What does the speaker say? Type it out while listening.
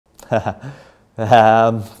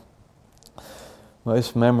um,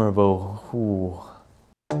 Most memorable. Ooh.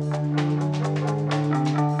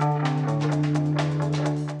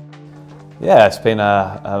 Yeah, it's been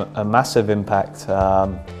a massive impact.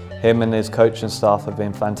 Him and his coaching staff have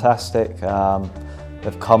been fantastic.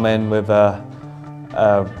 They've come in with a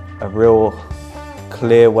real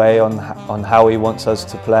clear way on how he wants us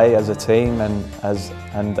to play as a team and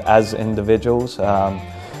as individuals.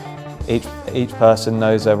 Each person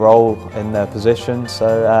knows their role in their position.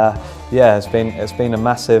 So yeah, it's been a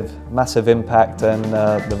massive impact, and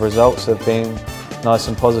the results have been nice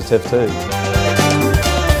and positive too.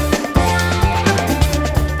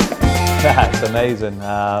 That's amazing.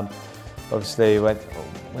 Obviously,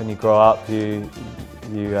 when you grow up, you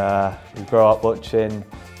grow up watching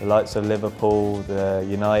the likes of Liverpool, the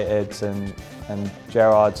Uniteds, and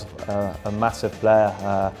Gerrard's a massive player,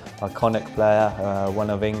 iconic player, one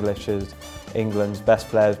of England's best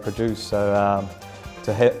players produced. So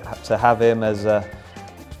to have him as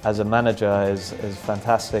a manager is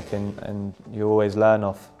fantastic, and you always learn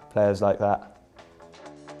off players like that.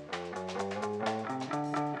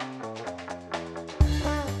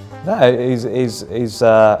 No, he's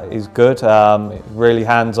good. Really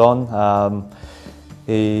hands-on.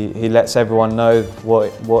 He lets everyone know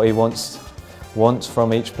what he wants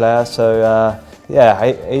from each player. So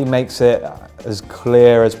yeah, he makes it as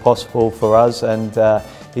clear as possible for us, and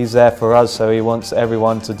he's there for us. So he wants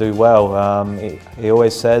everyone to do well. He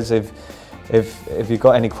always says if you've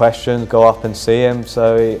got any questions, go up and see him.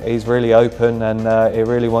 So he's really open, and he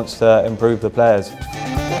really wants to improve the players.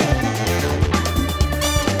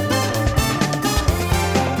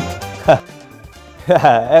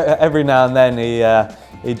 Every now and then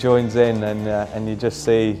he joins in, and you just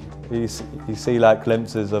see like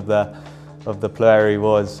glimpses of the player he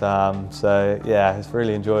was. So yeah, it's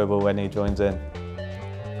really enjoyable when he joins in.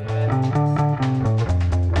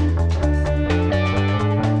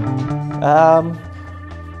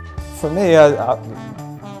 For me,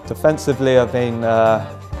 defensively, I've been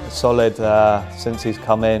solid since he's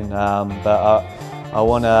come in, but I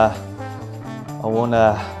wanna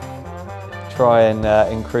try and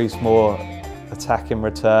increase more attacking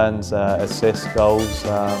returns, assists, goals.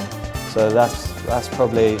 So that's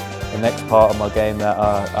probably the next part of my game that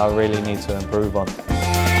I really need to improve on.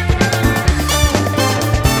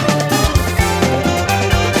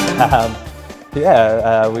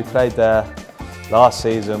 Yeah, we played there last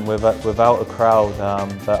season without a crowd,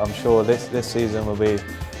 but I'm sure this season will be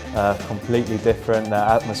completely different. The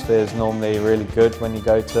atmosphere is normally really good when you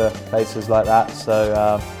go to places like that.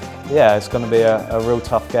 So yeah, it's going to be a real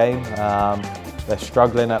tough game. They're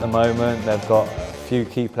struggling at the moment. They've got a few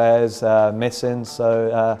key players missing,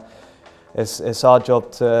 so it's our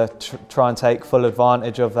job to try and take full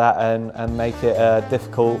advantage of that and make it a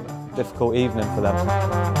difficult evening for them.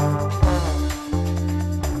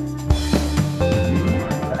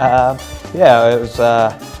 Yeah, it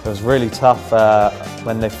was really tough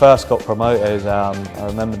when they first got promoted. I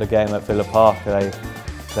remember the game at Villa Park. They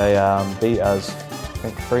beat us, I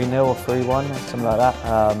think 3-0 or 3-1 or something like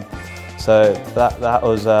that. So that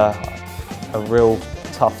was a real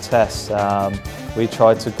tough test. We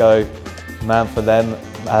tried to go man for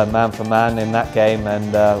man in that game,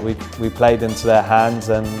 and we played into their hands,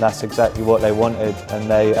 and that's exactly what they wanted. And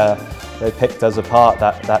they picked us apart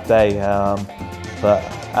that day. But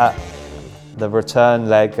at the return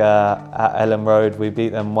leg at Ellen Road, we beat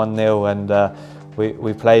them 1-0, and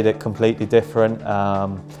we played it completely different.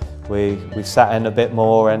 We sat in a bit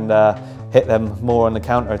more and hit them more on the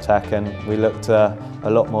counter-attack, and we looked a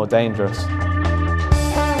lot more dangerous.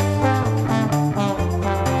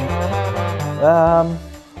 I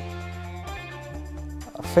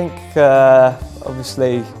think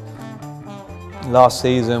obviously last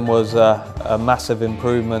season was a massive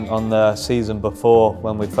improvement on the season before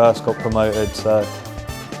when we first got promoted, so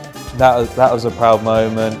that was a proud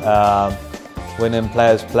moment. Winning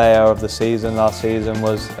Players Player of the Season last season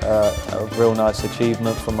was a real nice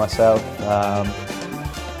achievement for myself.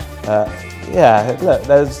 Yeah, look,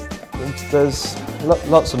 there's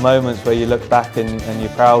lots of moments where you look back and you're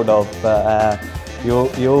proud of, but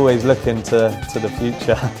you're always looking to the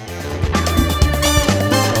future.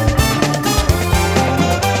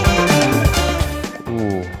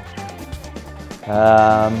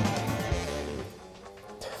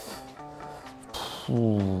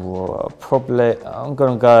 Probably I'm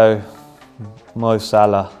gonna go Mo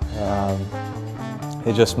Salah.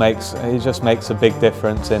 He just makes a big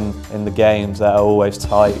difference in the games that are always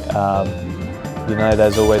tight. You know,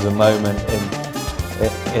 there's always a moment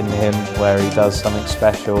in him where he does something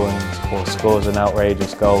special or scores an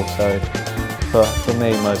outrageous goal. So For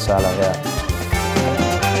me, Mo Salah, yeah.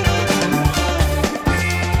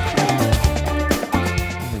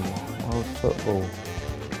 World football.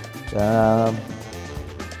 I'm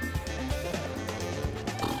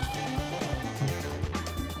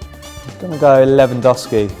going to go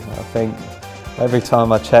Lewandowski. I think every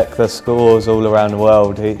time I check the scores all around the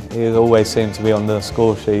world, he always seems to be on the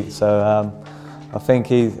score sheet. So I think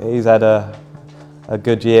he's had a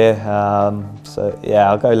good year. So yeah,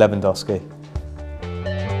 I'll go Lewandowski.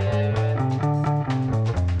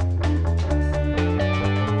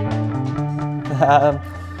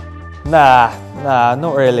 Nah,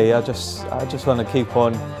 not really. I just want to keep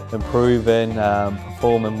on improving,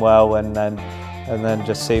 performing well, and then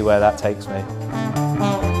just see where that takes me.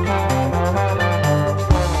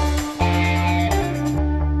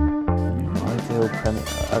 Ideal Premier.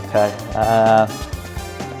 Okay.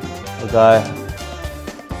 We'll go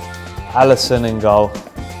Alisson in goal.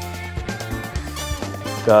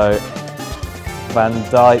 Go Van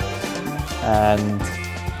Dijk and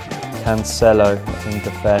Cancelo in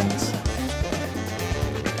defence.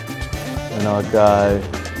 And I'll go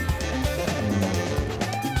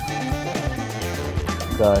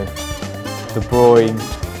De Bruyne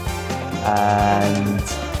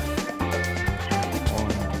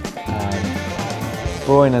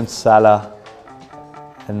and Salah,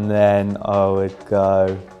 and then I would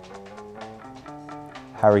go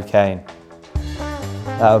Harry Kane.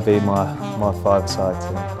 That would be my five-side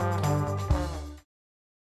team.